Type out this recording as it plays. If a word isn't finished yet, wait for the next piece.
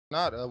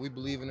Not, we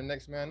believe in the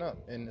next man up,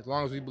 and as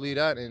long as we believe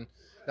that, and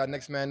that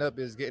next man up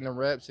is getting the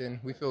reps, and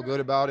we feel good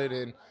about it,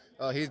 and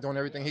he's doing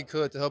everything he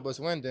could to help us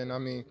win. Then I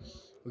mean,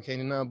 we can't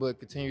do nothing but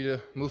continue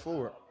to move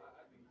forward.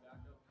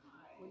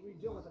 When we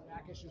deal with a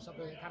back issue,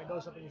 something that kind of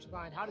goes up in your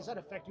spine, how does that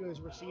affect you as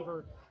a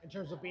receiver in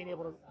terms of being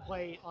able to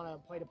play on a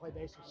play-to-play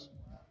basis?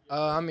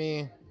 I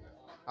mean,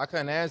 I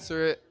couldn't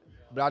answer it,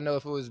 but I know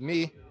if it was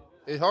me,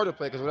 it's hard to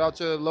play because without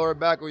your lower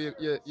back or your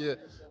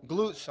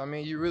glutes, I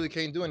mean, you really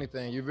can't do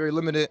anything. You're very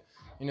limited,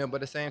 but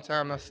at the same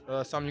time, that's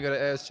something you got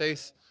to ask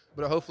Chase.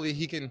 But hopefully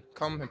he can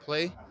come and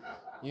play,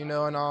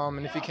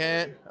 and if he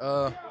can't,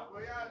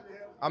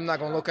 I'm not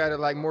gonna look at it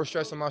like more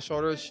stress on my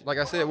shoulders. Like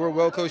I said, we're a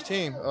well-coached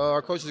team.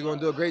 Our coaches are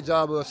gonna do a great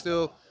job of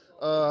still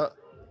uh,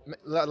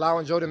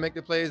 allowing Joe to make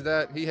the plays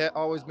that he had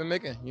always been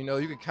making. You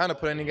can kind of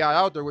put any guy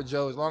out there with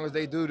Joe as long as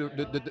they do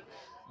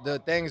the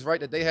things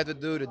right that they had to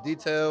do, the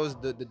details,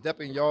 the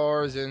depth in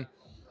yards, and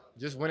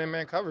just winning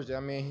man coverage. I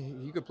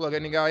mean, you could plug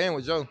any guy in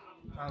with Joe.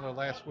 Tyler,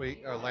 last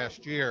week or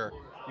last year,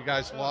 you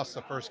guys lost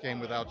the first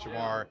game without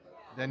Jamar.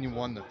 Then you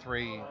won the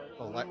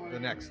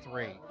next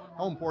three.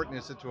 How important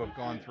is it to have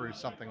gone through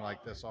something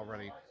like this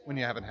already when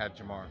you haven't had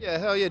Jamar? Yeah,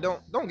 hell yeah.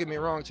 Don't get me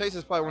wrong. Chase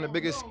is probably one of the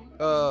biggest,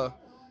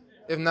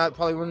 if not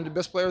probably one of the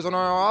best players on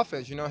our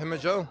offense. Him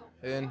and Joe,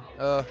 and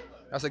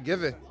that's a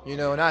given.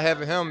 Not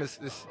having him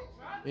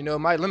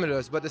might limit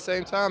us. But at the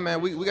same time, man,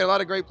 we got a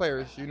lot of great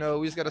players. We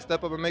just got to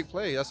step up and make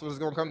plays. That's what it's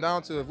going to come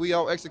down to. If we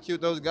all execute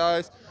those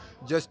guys,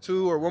 just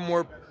two or one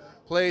more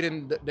play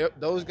than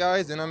those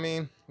guys, then I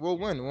mean, we'll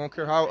win. We won't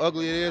care how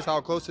ugly it is,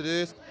 how close it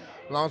is,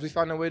 as long as we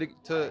find a way to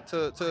get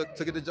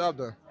the job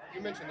done.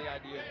 You mentioned the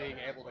idea of being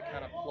able to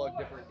kind of plug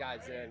different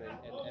guys in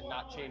and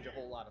not change a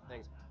whole lot of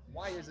things.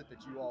 Why is it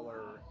that you all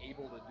are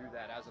able to do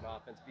that as an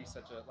offense, be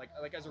such a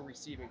like as a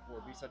receiving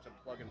core, be such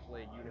a plug and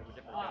play unit with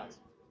different guys?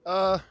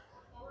 Uh,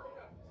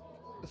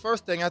 the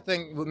first thing I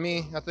think with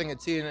me, I think at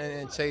T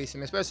and Chase,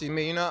 and especially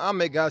me, I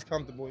make guys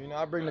comfortable.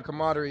 I bring the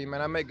camaraderie,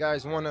 man. I make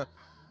guys want to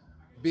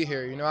be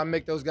here. I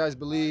make those guys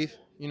believe.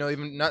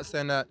 Even not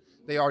saying that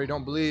they already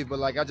don't believe, but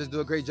like I just do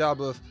a great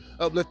job of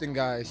uplifting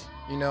guys.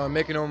 And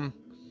making them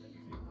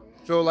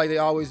feel like they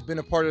always been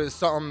a part of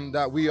something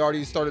that we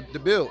already started to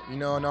build.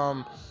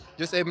 And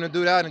just able to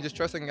do that and just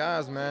trusting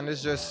guys, man.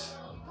 It's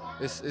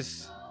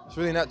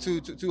really not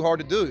too hard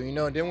to do.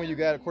 And then when you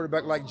got a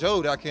quarterback like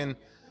Joe that can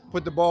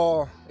put the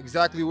ball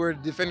exactly where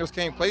the defenders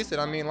can't place it.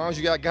 I mean, as long as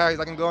you got guys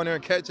that can go in there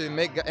and catch it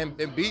and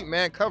and beat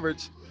man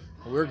coverage,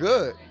 we're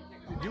good.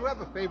 Did you have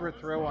a favorite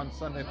throw on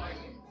Sunday?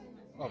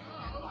 Oh,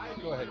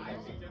 go ahead. I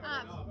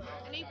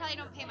know you probably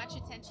don't pay much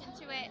attention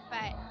to it,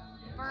 but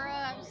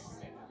Burrow's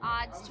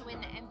odds to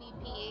win the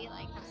MVP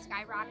have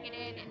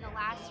skyrocketed in the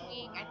last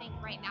week. I think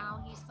right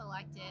now he's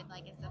selected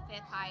as the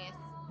fifth highest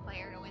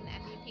player to win the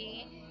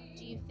MVP.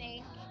 Do you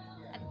think,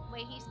 the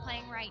way he's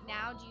playing right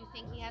now, do you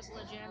think he has a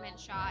legitimate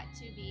shot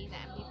to be the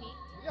MVP?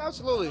 Yeah,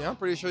 absolutely. I'm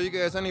pretty sure you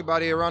guys,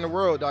 anybody around the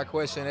world, that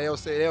question, they'll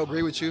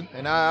agree with you,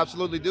 and I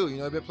absolutely do.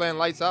 They've been playing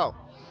lights out.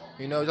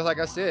 Just like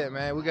I said,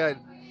 man, we got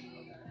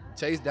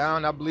Chase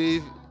down. I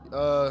believe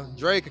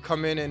Dre could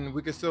come in and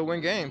we could still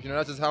win games.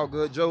 That's just how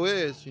good Joe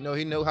is. He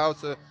know how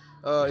to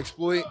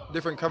exploit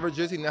different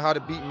coverages. He know how to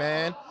beat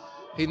man.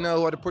 He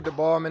know how to put the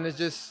ball. I mean,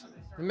 it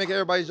make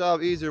everybody's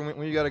job easier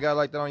when you got a guy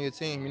like that on your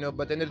team.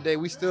 But at the end of the day,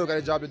 we still got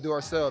a job to do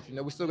ourselves.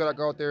 We still got to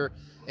go out there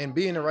and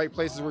be in the right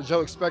places where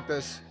Joe expects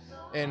us.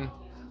 And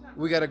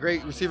we got a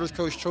great receivers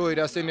coach, Troy,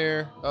 that's in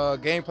there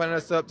game planning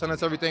us up, telling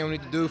us everything we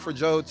need to do for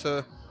Joe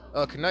to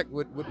connect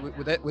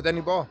with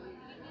any ball.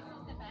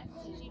 The best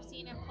you've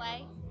seen him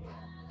play?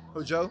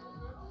 Who, Joe?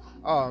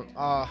 Oh,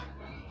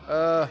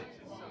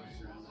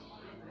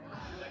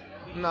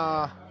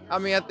 nah. I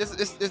mean, that's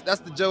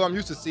the Joe I'm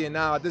used to seeing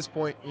now at this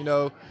point.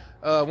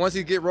 Once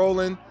he get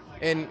rolling,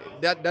 and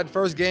that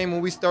first game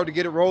when we start to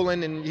get it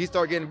rolling, and he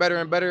start getting better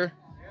and better,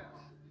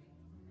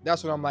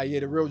 that's when I'm like, yeah,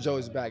 the real Joe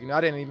is back.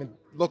 I didn't even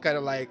look at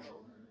it like,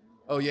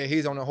 oh yeah,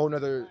 he's on a whole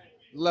nother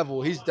level.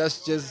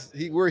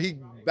 Where he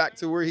back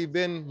to where he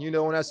been,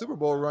 on that Super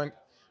Bowl run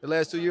the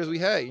last 2 years we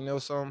had.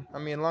 So I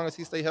mean, as long as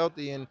he stay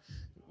healthy and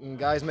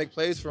guys make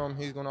plays for him,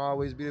 he's gonna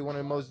always be one of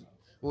the most,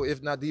 well,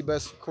 if not the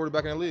best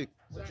quarterback in the league.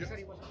 So you said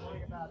he wasn't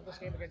worried about this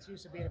game against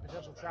Houston being a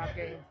potential trap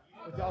game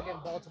with y'all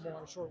getting Baltimore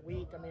on a short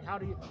week. I mean, how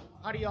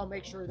do y'all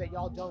make sure that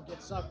y'all don't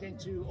get sucked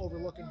into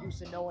overlooking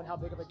Houston, knowing how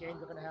big of a game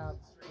you're going to have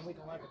in Week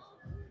 11?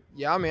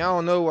 Yeah, I mean, I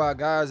don't know why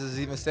guys is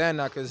even saying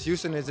that because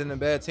Houston isn't a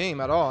bad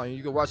team at all.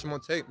 You can watch them on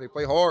tape. They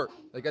play hard.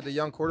 They got the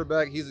young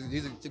quarterback. He's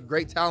a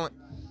great talent.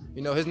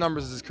 His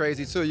numbers is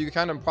crazy too. You can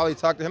kind of probably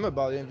talk to him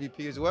about the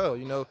MVP as well.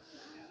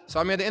 So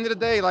I mean, at the end of the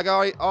day, like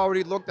I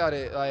already looked at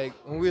it. Like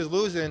when we was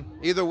losing,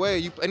 either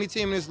way, any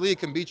team in this league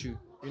can beat you.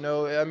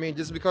 I mean,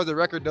 just because the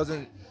record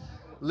doesn't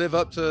live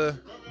up to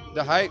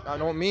the hype, I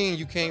don't mean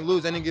you can't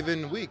lose any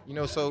given week.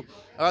 So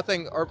I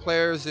think our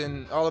players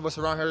and all of us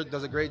around here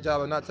does a great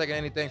job of not taking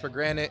anything for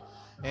granted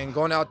and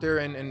going out there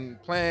and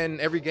playing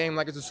every game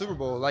like it's a Super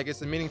Bowl, like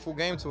it's a meaningful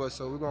game to us.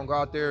 So we're gonna go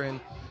out there and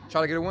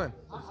try to get a win.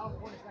 How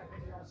important is that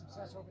been to y'all's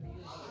success over the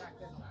years? The fact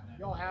that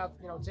y'all have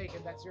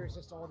taken that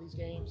seriousness to all these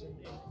games and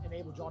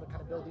enabled y'all to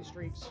kind of build these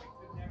streaks.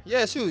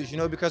 Yeah, it's huge,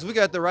 because we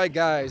got the right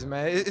guys,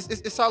 man.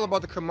 It's all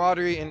about the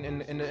camaraderie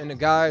and the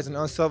guys and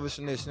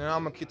unselfishness.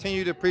 I'm gonna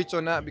continue to preach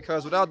on that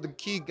because without the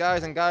key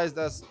guys and guys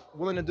that's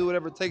willing to do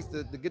whatever it takes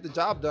to get the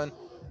job done,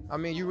 I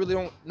mean, you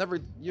really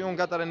you don't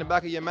got that in the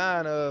back of your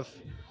mind of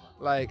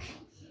like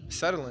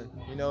settling,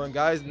 and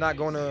guys not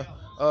gonna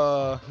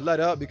let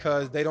up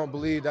because they don't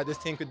believe that this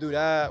team could do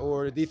that,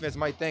 or the defense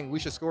might think we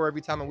should score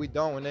every time and we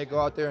don't when they go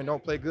out there and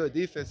don't play good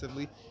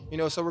defensively.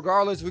 So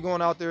regardless, we're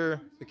going out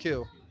there to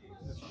kill.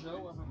 Does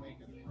Joe ever make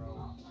it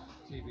throw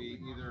TV,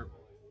 either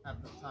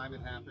at the time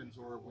it happens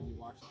or when you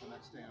watch it the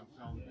next day on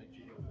film, that makes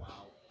you go,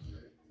 wow?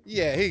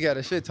 Yeah, he got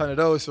a shit ton of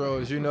those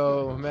throws,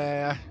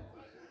 man.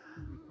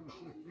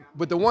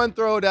 But the one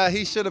throw that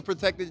he should have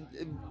protected,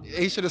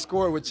 he should have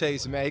scored with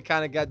Chase, man. He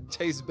kind of got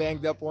Chase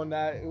banged up on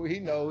that.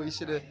 He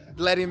should have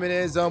let him in the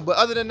end zone. But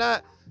other than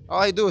that,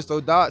 all he do is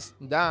throw dots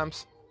and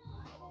dimes.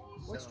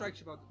 What strikes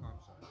you about the concept?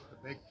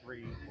 The big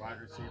three wide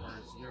receivers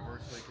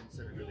universally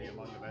considered to be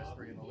among the best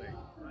three in the league.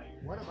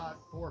 What about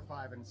 4,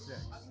 5, and 6?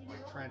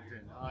 Like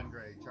Trenton,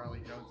 Andre, Charlie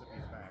Jones if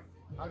he's back.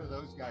 How do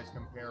those guys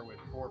compare with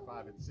 4,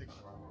 5, and 6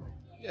 around the league?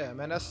 Yeah,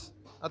 man,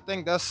 I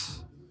think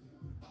that's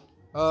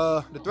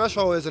the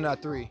threshold isn't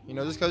at 3.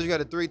 Just because you got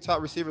the 3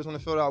 top receivers on the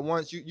field at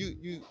once,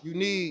 you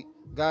need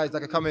guys that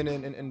can come in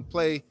and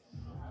play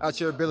at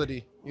your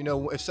ability.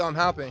 If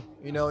something happen,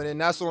 and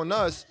that's on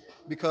us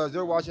because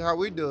they're watching how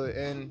we do it.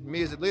 And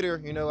me as a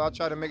leader, I'll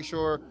try to make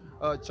sure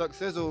Chuck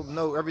Sizzle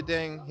know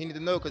everything he need to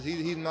know because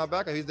he's my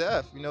backup. He's the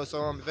F.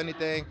 So if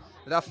anything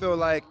that I feel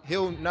like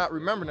he'll not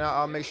remember now,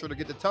 I'll make sure to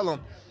get to tell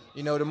him.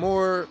 The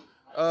more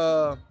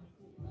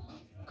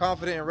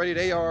confident and ready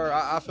they are,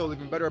 I feel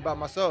even better about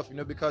myself,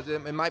 because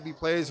it might be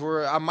plays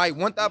where I might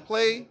want that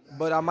play,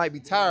 but I might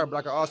be tired, but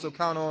I can also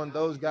count on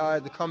those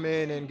guys to come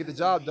in and get the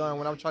job done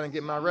when I'm trying to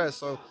get my rest.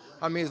 So,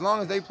 as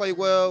long as they play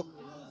well,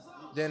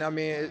 then,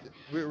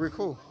 we're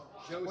cool.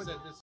 Joe said this